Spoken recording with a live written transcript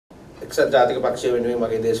එක්සත් ජාතික පක්ෂය වෙනුවෙන්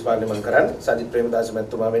මගේ දේශපාලනය මම කරන්නේ සජිත් ප්‍රේමදාස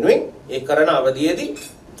මැතිතුමා වෙනුවෙන් ඒ කරන අවධියේදී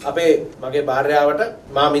අපේ මගේ භාර්යාවට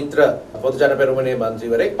මා මිත්‍ර පොදු ජන පෙරමුණේ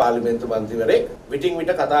මන්ත්‍රීවරයෙක් පාර්ලිමේන්තු මන්ත්‍රීවරයෙක් විටින්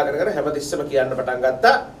විට කතා කර හැමතිස්සෙම කියන්න පටන්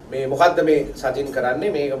ගත්තා මේ මොකද්ද මේ සජින්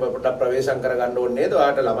කරන්නේ මේක පොඩ්ඩක් ප්‍රවේශම් කරගන්න ඕනේ නේද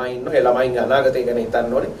ඔයාලට ළමයි ඉන්නවා ඒ ළමයින්ගේ අනාගතය ගැන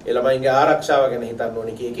හිතන්න ඕනේ ඒ ළමයින්ගේ ආරක්ෂාව ගැන හිතන්න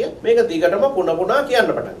ඕනේ කිය මේක දිගටම පුනා කියන්න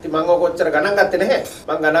පටන්. ඉතින් මම ඔක කොච්චර ගණන් ගත්තේ නැහැ.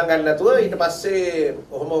 මම ගණන් ගන්න නැතුව ඊට පස්සේ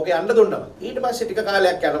ඔහොම ඔකේ යන්න දුන්නා. ඊට පස්සේ ටික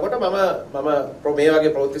කාලයක් යනකොට මම මේ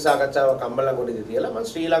වගේ ප්‍රවෘත්ති සාකච්ඡාවක් කම්මලන් ගොඩේදී තියලා මම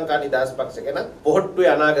ශ්‍රී ලංකා නිදහස් පක්ෂ ගැන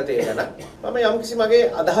පොහොට්ටුවේ අනාගතය ගැන මම යම්කිසි මගේ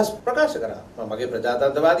අදහස් ප්‍රකාශ කරා. මම මගේ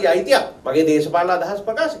ප්‍රජාතන්ත්‍රවාදී අයිතියක් මගේ දේශපාලන අදහස්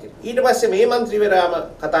ප්‍රකාශ කළා. ඊට පස්සේ මේ മന്ത്രിවරයාම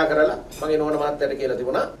කතා කරලා මගේ නෝන මහත්තයාට කියලා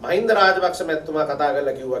තිබුණා මහින්ද රාජපක්ෂ මැතිතුමා කතා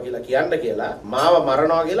කරලා කිව්වා කියලා මාව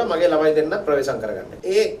මරනවා කියලා මගේ ළමයි දෙන්න ප්‍රවේශම් කරගන්න.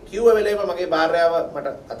 ඒ කිව්ව වෙලේම මගේ භාර්යාව මට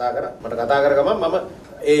කතා කරා. මට කතා කර ගමන් මම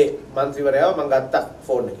ඒ മന്ത്രിවරයාව මම ගත්තා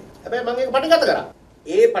ෆෝන් එකේ. හැබැයි මම ඒක පටිගත කරා.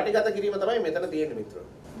 ඒ පටිගත කිරීම තමයි මෙතන තියෙන්නේ මිත්‍රයෝ.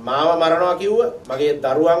 මාව මරනවා කිව්ව මගේ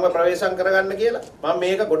දරුවන්ව ප්‍රවේශම් කරගන්න කියලා මම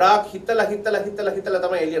මේක ගොඩාක් හිතලා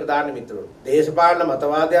තමයි එළියට දාන්නේ මිත්‍රයෝ. දේශපාලන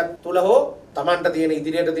මතවාදයක් තුල හෝ Tamanට තියෙන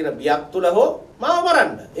ඉදිරියට තියෙන බියක් තුල හෝ මාව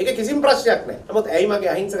මරන්න. ඒක කිසිම ප්‍රශ්නයක් නැහැ. නමුත් ඇයි මගේ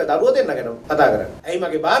අහිංසක දරුවෝ දෙන්න ගැන කතා කරන්නේ? ඇයි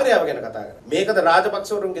මගේ භාර්යාව ගැන කතා කරන්නේ? මේකද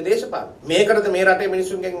රාජපක්ෂවරුන්ගේ දේශපාලන. මේකටද මේ රටේ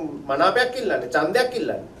මිනිසුන්ගෙන් මනාපයක් ඉල්ලන්නේ, ඡන්දයක්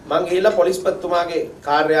ඉල්ලන්නේ. මං ගිහිල්ලා පොලිස්පතිතුමාගේ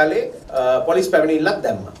කාර්යාලයේ පොලිස් පැමිණිල්ලක්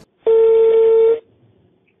දැම්මා.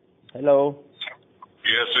 හෙලෝ.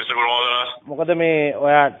 Yes, Mr. Gurmodana. මොකද මේ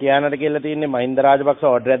ඔයා ටියානට කියලා තියන්නේ මහින්ද රාජපක්ෂ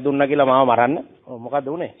ඕඩර් එකක් දුන්නා කියලා මාව මරන්න.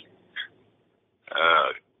 මොකද්ද උනේ?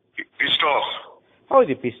 Pissed off. ඔව්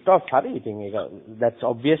ඉතින් pissed off හරි. ඉතින් ඒක that's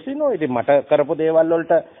obviously no. ඉතින් මට කරපු දේවල්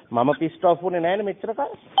වලට මම pissed off වුණේ නැහැ නේ මෙච්චර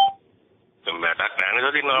කාලෙ. මටක් නෑනේ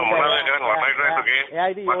සතින් මොනවද කරන්නේ? what I trying to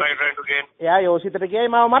gain? what I trying to gain? එයා යෝසිතට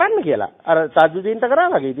කියයි මාව මරන්න කියලා. අර සජ්ජුදීන්ට කරා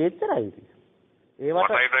වගේ. ඉතින් එච්චරයි ඉතින්.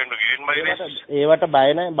 what I trying to gain by this? ඒවට බය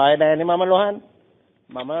නැහැනේ මම ලොහන්.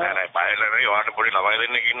 මම නෑ බය නැහැ. ඔයාට පොඩි ළමයි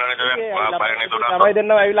දෙන්නෙක් ඉන්නවනේ දැන්. බය නේ උඩ. ළමයි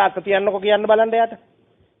දෙන්නව ඇවිල්ලා අත තියන්නකෝ කියන්න බලන්න එයාට.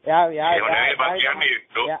 why are you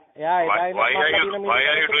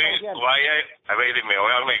හැබැයි ඉතින් මේ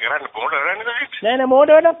ඔයාලා මේ කරන්නේ මොකටද කරන්නේ නෑ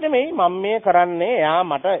මෝඩ වැඩක් නෙමෙයි මම මේ කරන්නේ එයා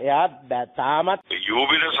මට තාමත් you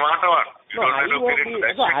be the smarter one you don't have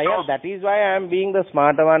to that is why I am being the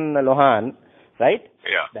smarter one Lohan right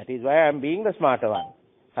yeah that is why I am being the smarter one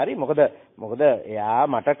හරි මොකද එයා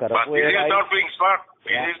මට කරපු ඒ is not being smart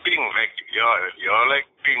it is being like you're like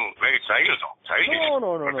being very childish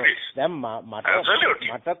no දැන් මට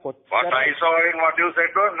what I saw in what you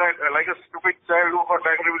said was like a stupid child who got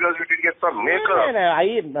angry because you didn't get some makeup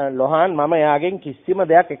නෑ ලොහන් මම එයාගෙන් කිසිම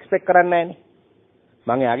දෙයක් expect කරන්නේ නෑනේ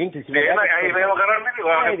මම එයාගෙන් කිසිම දෙයක්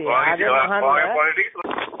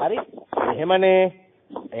හරි එහෙමනේ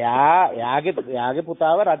එයාගේ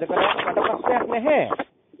පුතාව රජ කරලා මට ප්‍රශ්නයක් නැහැ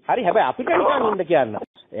හරි හැබැයි අපිට නිකන් ඉන්න කියන්න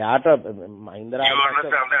එයාට Mahinda you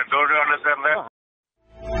understand that don't you understand that